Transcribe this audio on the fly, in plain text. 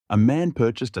a man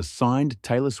purchased a signed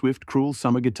Taylor Swift Cruel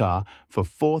Summer guitar for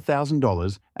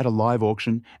 $4,000 at a live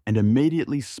auction and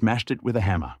immediately smashed it with a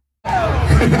hammer.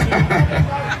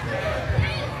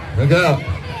 Look up.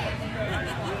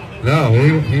 No,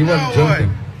 he wasn't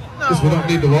joking. Just we don't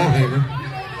need the wall hanger.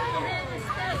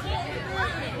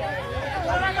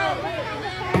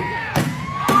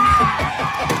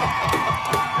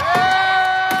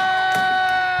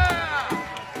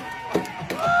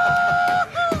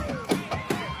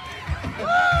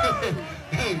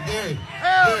 Hey, Gary.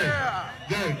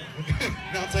 Gary.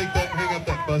 Now take that, hang up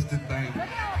that busted thing.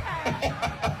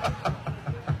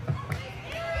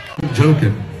 I'm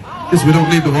joking. Guess we don't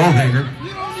need the wall hanger.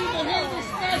 You don't need the hammer,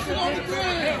 smash it on the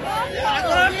ground.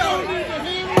 You don't need the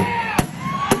hammer.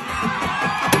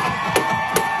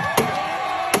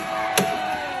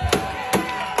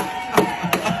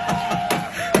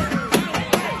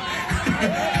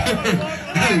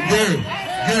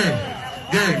 Hey,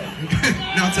 Gary.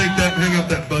 Now take that, hang up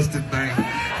that busted thing.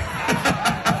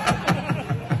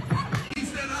 He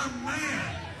said I'm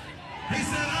mad. He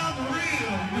said I'm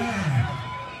real mad.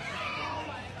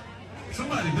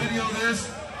 Somebody video this.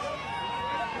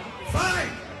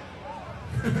 Fight!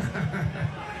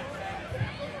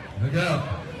 Look out.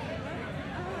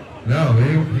 No,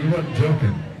 he wasn't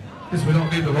joking. Guess we don't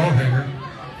need the wall hanger.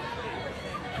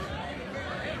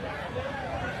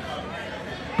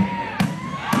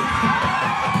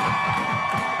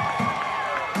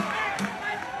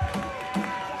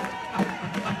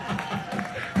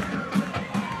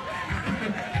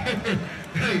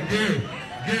 Hey,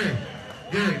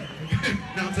 Gary.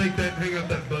 Now take that, hang up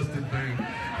that busted thing.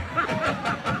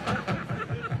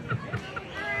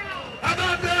 How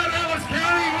about that, Ellis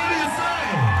County? What do you say?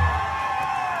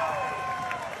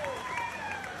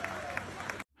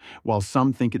 While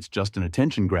some think it's just an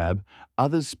attention grab,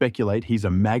 others speculate he's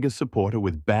a MAGA supporter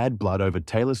with bad blood over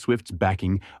Taylor Swift's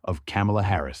backing of Kamala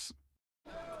Harris.